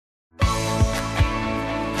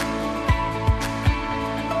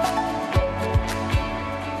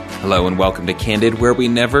Hello and welcome to Candid, where we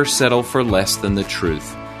never settle for less than the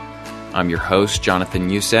truth. I'm your host,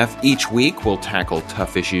 Jonathan Youssef. Each week, we'll tackle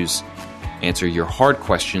tough issues, answer your hard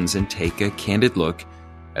questions, and take a candid look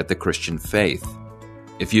at the Christian faith.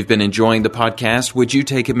 If you've been enjoying the podcast, would you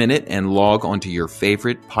take a minute and log onto your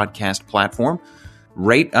favorite podcast platform,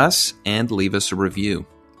 rate us, and leave us a review?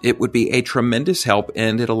 It would be a tremendous help,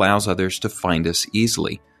 and it allows others to find us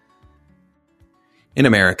easily. In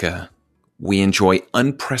America, we enjoy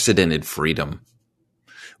unprecedented freedom.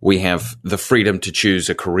 We have the freedom to choose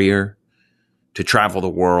a career, to travel the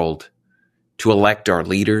world, to elect our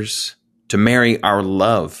leaders, to marry our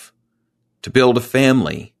love, to build a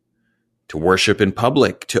family, to worship in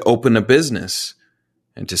public, to open a business,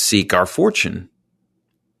 and to seek our fortune.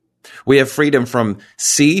 We have freedom from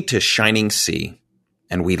sea to shining sea,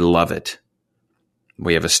 and we love it.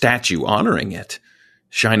 We have a statue honoring it,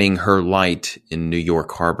 shining her light in New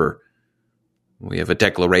York Harbor. We have a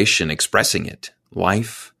declaration expressing it: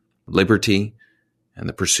 life, liberty, and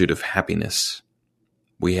the pursuit of happiness.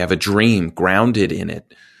 We have a dream grounded in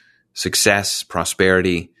it: success,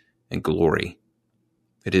 prosperity, and glory.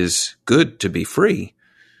 It is good to be free.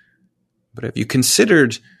 But have you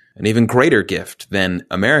considered an even greater gift than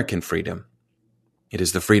American freedom? It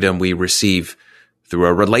is the freedom we receive through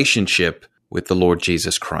a relationship with the Lord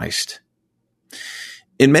Jesus Christ.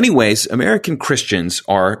 In many ways, American Christians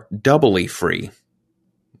are doubly free.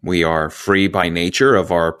 We are free by nature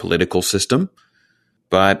of our political system,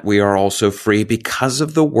 but we are also free because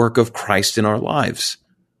of the work of Christ in our lives.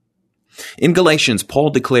 In Galatians,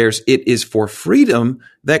 Paul declares it is for freedom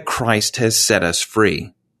that Christ has set us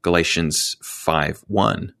free. Galatians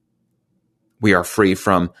 5:1. We are free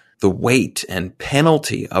from the weight and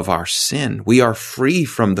penalty of our sin. We are free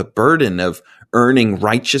from the burden of earning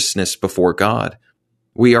righteousness before God.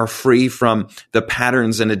 We are free from the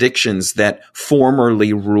patterns and addictions that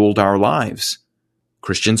formerly ruled our lives.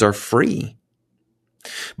 Christians are free.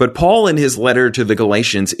 But Paul, in his letter to the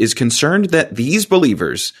Galatians, is concerned that these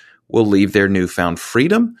believers will leave their newfound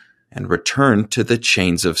freedom and return to the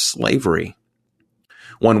chains of slavery.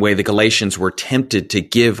 One way the Galatians were tempted to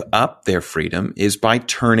give up their freedom is by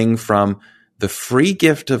turning from the free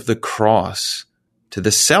gift of the cross to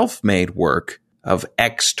the self-made work of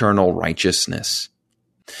external righteousness.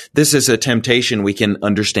 This is a temptation we can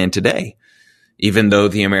understand today. Even though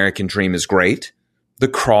the American dream is great, the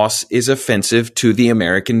cross is offensive to the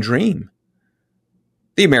American dream.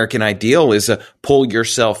 The American ideal is a pull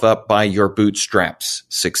yourself up by your bootstraps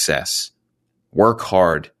success. Work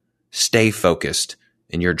hard, stay focused,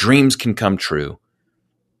 and your dreams can come true.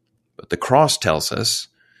 But the cross tells us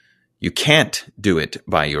you can't do it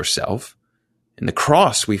by yourself. In the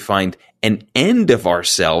cross, we find an end of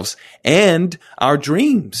ourselves and our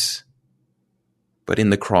dreams. But in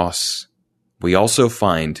the cross, we also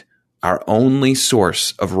find our only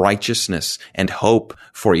source of righteousness and hope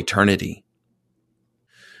for eternity.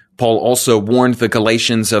 Paul also warned the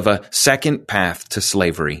Galatians of a second path to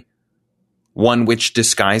slavery, one which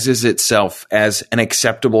disguises itself as an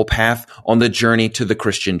acceptable path on the journey to the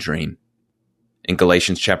Christian dream. In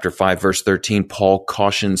Galatians chapter 5, verse 13, Paul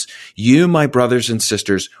cautions, "You, my brothers and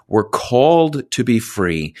sisters, were called to be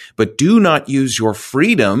free, but do not use your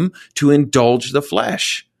freedom to indulge the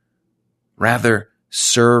flesh. Rather,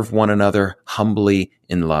 serve one another humbly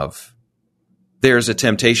in love." There is a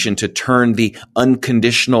temptation to turn the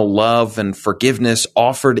unconditional love and forgiveness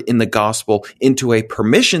offered in the gospel into a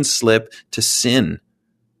permission slip to sin.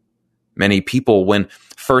 Many people, when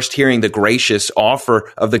first hearing the gracious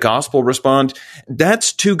offer of the gospel, respond,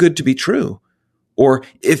 "That's too good to be true." Or,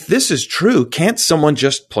 "If this is true, can't someone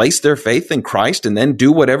just place their faith in Christ and then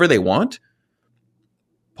do whatever they want?"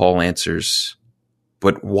 Paul answers,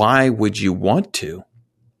 "But why would you want to?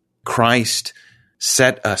 Christ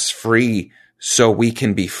set us free so we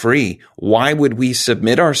can be free. Why would we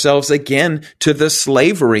submit ourselves again to the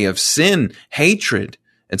slavery of sin, hatred,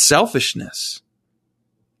 and selfishness?"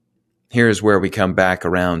 Here is where we come back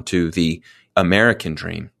around to the American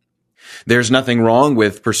dream. There's nothing wrong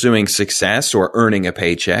with pursuing success or earning a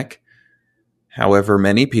paycheck. However,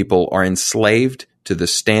 many people are enslaved to the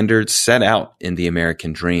standards set out in the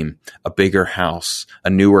American dream: a bigger house, a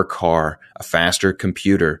newer car, a faster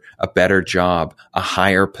computer, a better job, a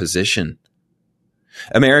higher position.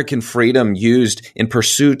 American freedom used in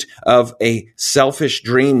pursuit of a selfish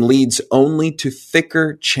dream leads only to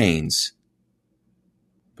thicker chains.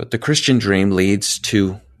 But the Christian dream leads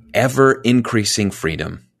to ever-increasing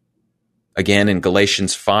freedom. Again, in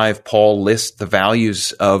Galatians 5, Paul lists the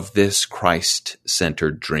values of this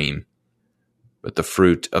Christ-centered dream. But the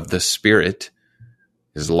fruit of the Spirit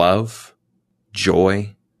is love,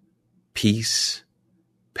 joy, peace,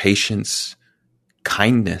 patience,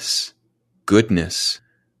 kindness, goodness,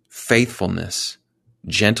 faithfulness,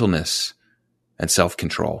 gentleness, and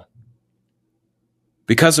self-control.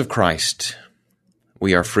 Because of Christ,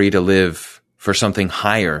 we are free to live for something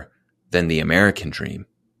higher than the American dream.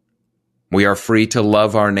 We are free to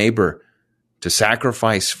love our neighbor, to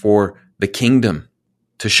sacrifice for the kingdom,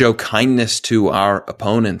 to show kindness to our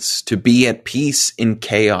opponents, to be at peace in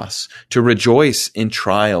chaos, to rejoice in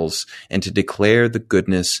trials, and to declare the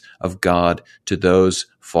goodness of God to those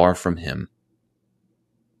far from Him.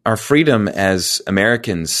 Our freedom as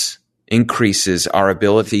Americans increases our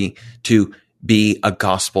ability to be a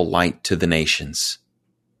gospel light to the nations.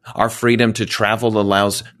 Our freedom to travel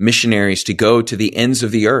allows missionaries to go to the ends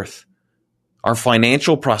of the earth. Our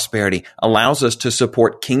financial prosperity allows us to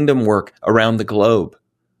support kingdom work around the globe.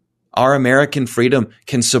 Our American freedom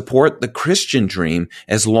can support the Christian dream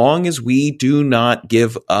as long as we do not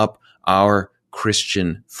give up our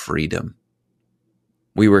Christian freedom.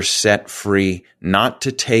 We were set free not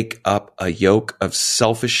to take up a yoke of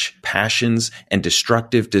selfish passions and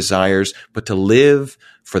destructive desires, but to live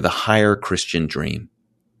for the higher Christian dream.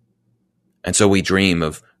 And so we dream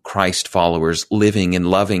of Christ followers living and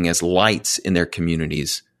loving as lights in their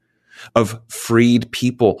communities, of freed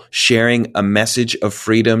people sharing a message of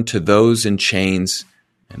freedom to those in chains,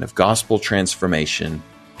 and of gospel transformation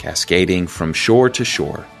cascading from shore to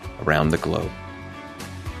shore around the globe.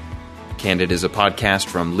 Candid is a podcast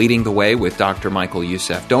from Leading the Way with Dr. Michael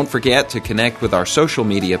Youssef. Don't forget to connect with our social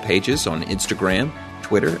media pages on Instagram,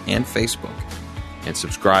 Twitter, and Facebook. And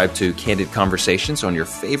subscribe to Candid Conversations on your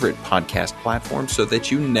favorite podcast platform so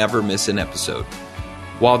that you never miss an episode.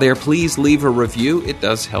 While there, please leave a review. It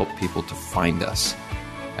does help people to find us.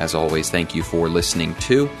 As always, thank you for listening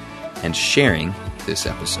to and sharing this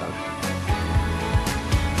episode.